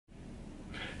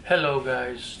Hello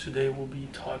guys, today we'll be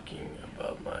talking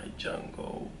about my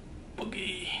jungle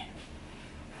boogie.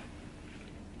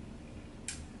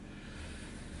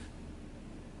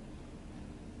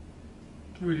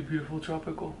 Really beautiful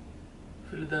tropical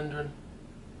Philodendron.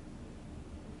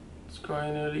 It's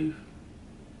growing in a leaf.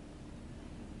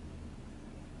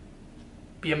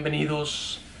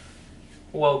 Bienvenidos,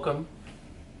 welcome.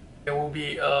 I will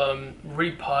be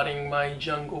repotting my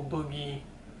jungle boogie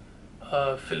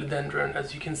Philodendron.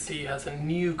 As you can see, it has a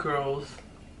new growth.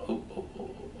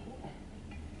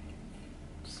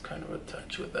 Just kind of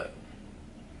attached with that.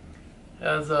 It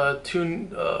has two,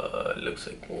 looks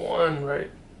like one, right?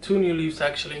 Two new leaves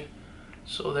actually.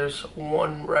 So there's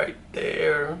one right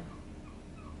there.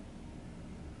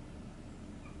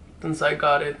 Since I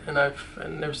got it, and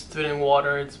it's been in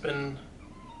water. It's been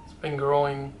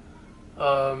growing.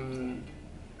 I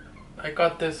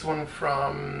got this one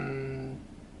from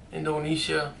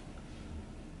Indonesia,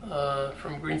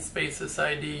 from Green Spaces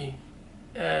ID,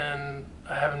 and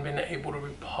I haven't been able to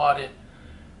repot it.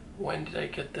 When did I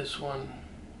get this one?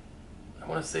 I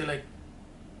want to say like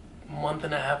a month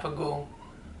and a half ago.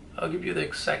 I'll give you the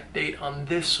exact date on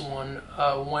this one.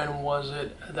 When was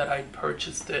it that I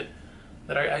purchased it?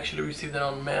 That I actually received it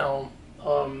on mail.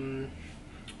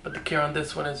 But the care on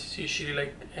this one is usually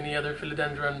like any other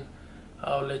philodendron.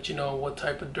 I'll let you know what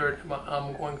type of dirt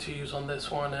I'm going to use on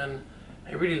this one, and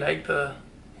I really like the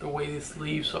way these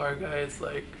leaves are, guys.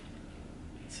 Like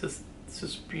it's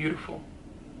just beautiful.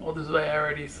 All these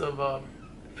varieties of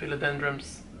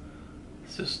philodendrons.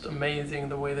 It's just amazing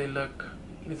the way they look.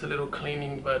 Needs a little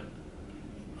cleaning, but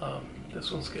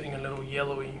this one's getting a little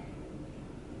yellowy.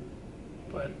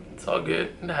 But it's all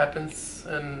good. It happens,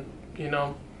 and you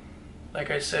know, like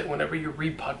I said, whenever you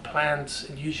repot plants,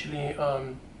 it usually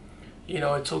you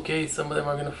know, it's okay. Some of them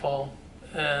are gonna fall,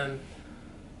 and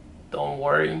don't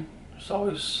worry. There's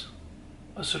always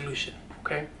a solution.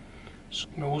 Okay. So,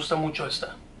 me gusta mucho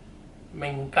esta. Me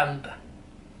encanta.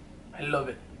 I love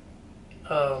it.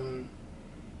 And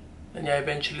yeah,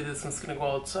 eventually this one's gonna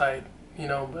go outside. You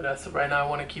know, but as of right now, I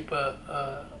want to keep you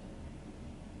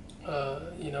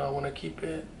know, I want to keep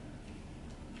it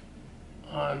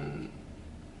on.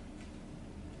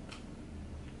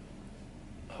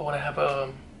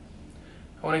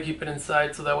 I want to keep it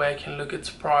inside so that way I can look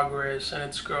its progress and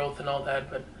its growth and all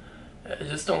that. But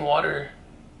just don't water.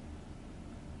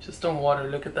 Just don't water.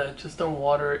 Look at that. Just don't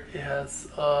water. It has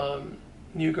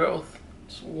new growth.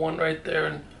 It's one right there,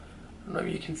 and I don't know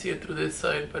if you can see it through this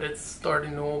side, but it's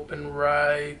starting to open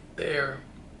right there.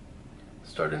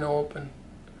 Starting to open.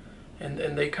 And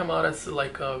they come out as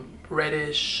like a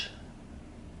reddish,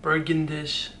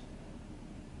 burgundish.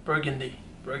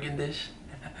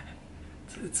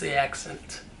 It's the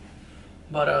accent.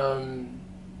 But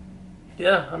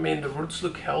yeah, I mean, the roots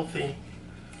look healthy.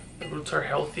 The roots are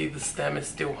healthy. The stem is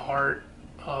still hard.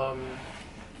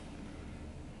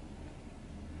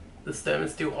 The stem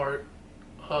is still hard.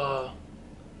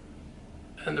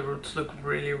 And the roots look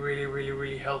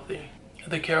really healthy.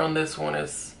 The care on this one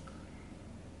is,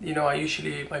 you know, my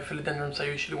philodendrons, I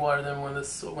usually water them when the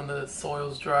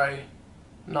soil's dry,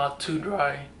 not too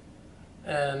dry.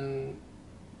 And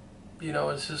you know,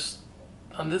 it's just,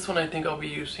 on this one I think I'll be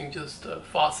using just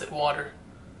faucet water.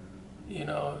 You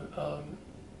know,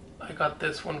 I got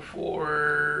this one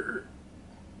for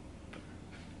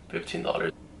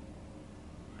 $15.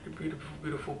 Really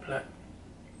beautiful plant.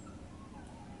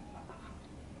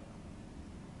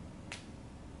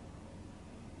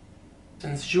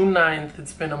 Since June 9th,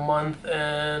 it's been a month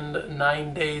and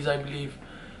 9 days, I believe,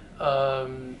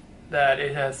 that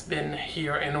it has been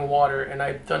here in water, and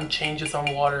I've done changes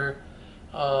on water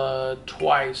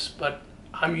twice, but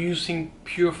I'm using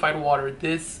purified water.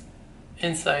 This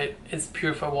inside is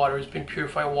purified water. It's been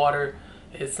purified water.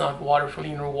 It's not water from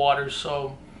inner water.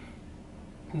 So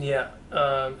yeah,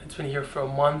 it's been here for a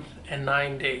month and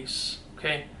 9 days.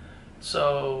 Okay,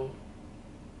 so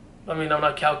I mean, I'm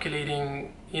not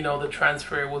calculating, you know, the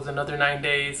transfer. It was another 9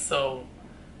 days, so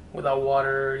without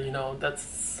water, you know,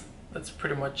 that's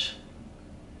pretty much,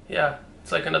 yeah,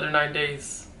 it's like another 9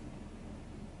 days.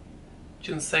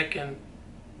 June 2nd.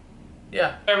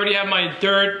 Yeah, I already have my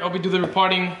dirt. I'll be doing the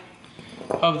repotting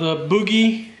of the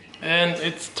boogie, and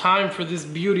it's time for this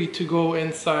beauty to go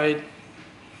inside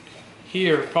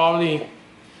here. Probably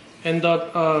end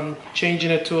up changing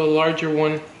it to a larger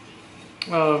one,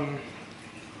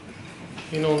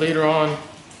 you know, later on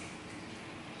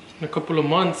in a couple of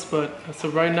months. But as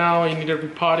of right now, I need a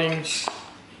repotting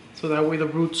so that way the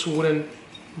roots wouldn't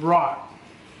rot.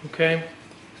 Okay,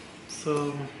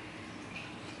 so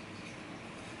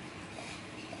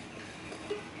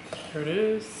There it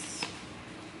is.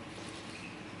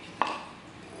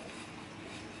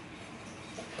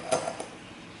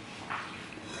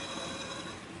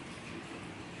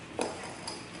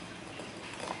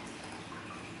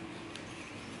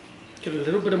 get a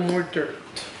little bit of more dirt.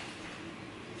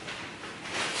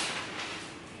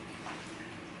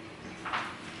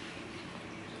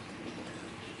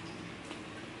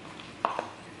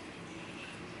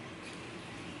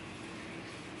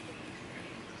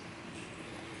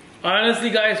 I honestly,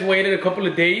 guys, waited a couple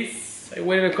of days. I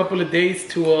waited a couple of days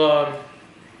to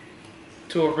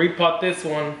repot this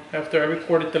one after I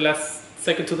recorded the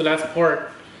second to the last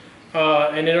part,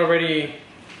 and it already.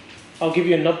 I'll give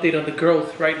you an update on the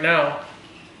growth right now,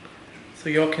 so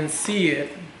y'all can see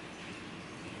it.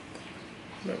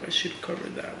 Maybe I should cover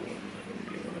that one. I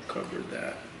don't really want to cover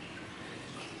that.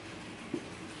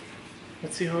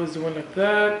 Let's see how it's doing like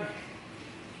that.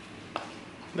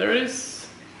 There it is.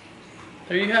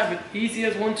 There you have it, easy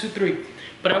as 1, 2, 3.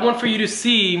 But I want for you to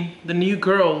see the new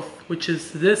growth, which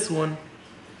is this one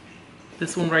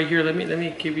right here. Let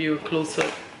me give you a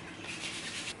close-up.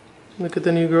 Look at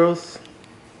the new growth.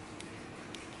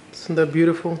 Isn't that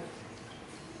beautiful?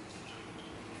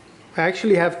 I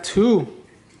actually have 2.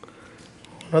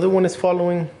 Another one is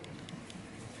following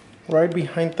right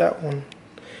behind that one.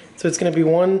 So it's gonna be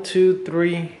 1, 2,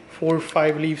 3, 4,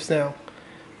 5 leaves now.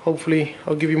 Hopefully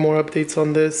I'll give you more updates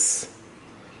on this.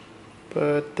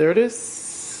 But there it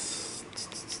is.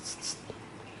 It's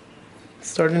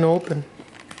starting to open.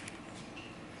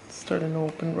 It's starting to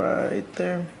open right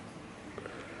there.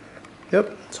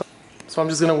 Yep. So I'm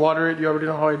just gonna water it. You already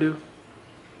know how I do.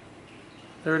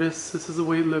 There it is. This is the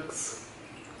way it looks.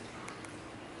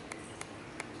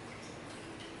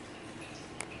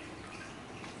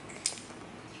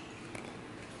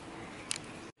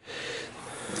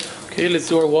 Okay, let's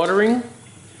do our watering.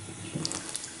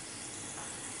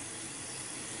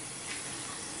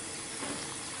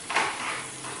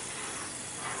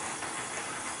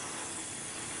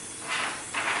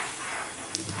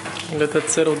 Let that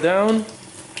settle down.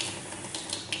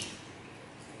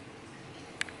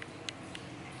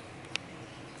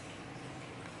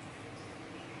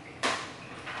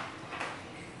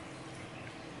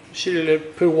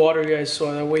 Should put water, guys,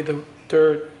 so that way the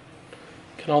dirt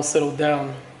can all settle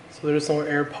down. So there's no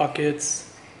air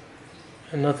pockets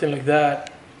and nothing like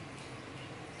that.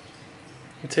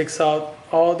 It takes out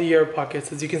all the air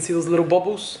pockets. As you can see, those little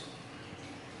bubbles.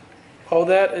 All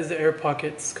that is the air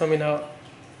pockets coming out.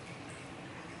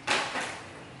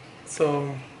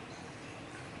 So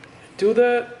do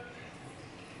that,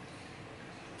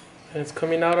 and it's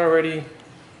coming out already,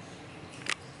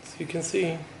 so you can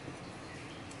see.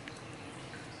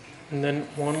 And then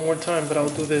one more time, but I'll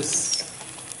do this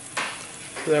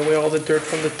so that way all the dirt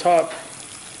from the top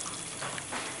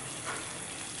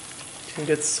can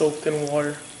get soaked in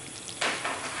water.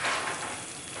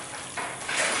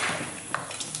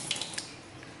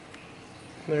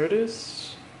 There it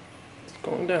is. It's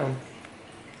going down.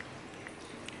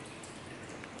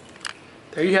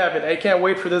 There you have it. I can't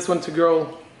wait for this one to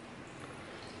grow.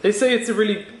 They say it's a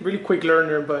really quick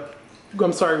learner, but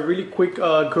I'm sorry, really quick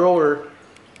grower.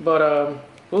 But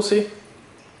we'll see.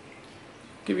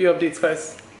 Give you updates,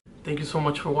 guys. Thank you so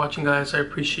much for watching, guys. I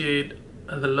appreciate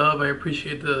the love. I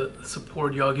appreciate the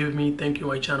support y'all give me. Thank you.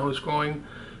 My channel is growing.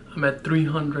 I'm at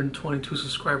 322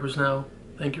 subscribers now.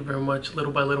 Thank you very much.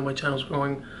 Little by little, my channel is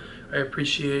growing. I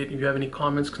appreciate. If you have any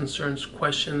comments, concerns,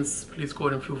 questions, please go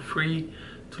ahead and feel free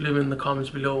to leave in the comments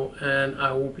below, and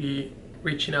I will be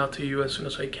reaching out to you as soon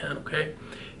as I can. Okay,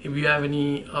 if you have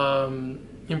any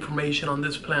information on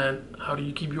this plant, how do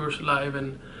you keep yours alive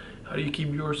and how do you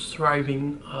keep yours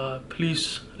thriving,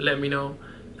 please let me know.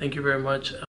 Thank you very much.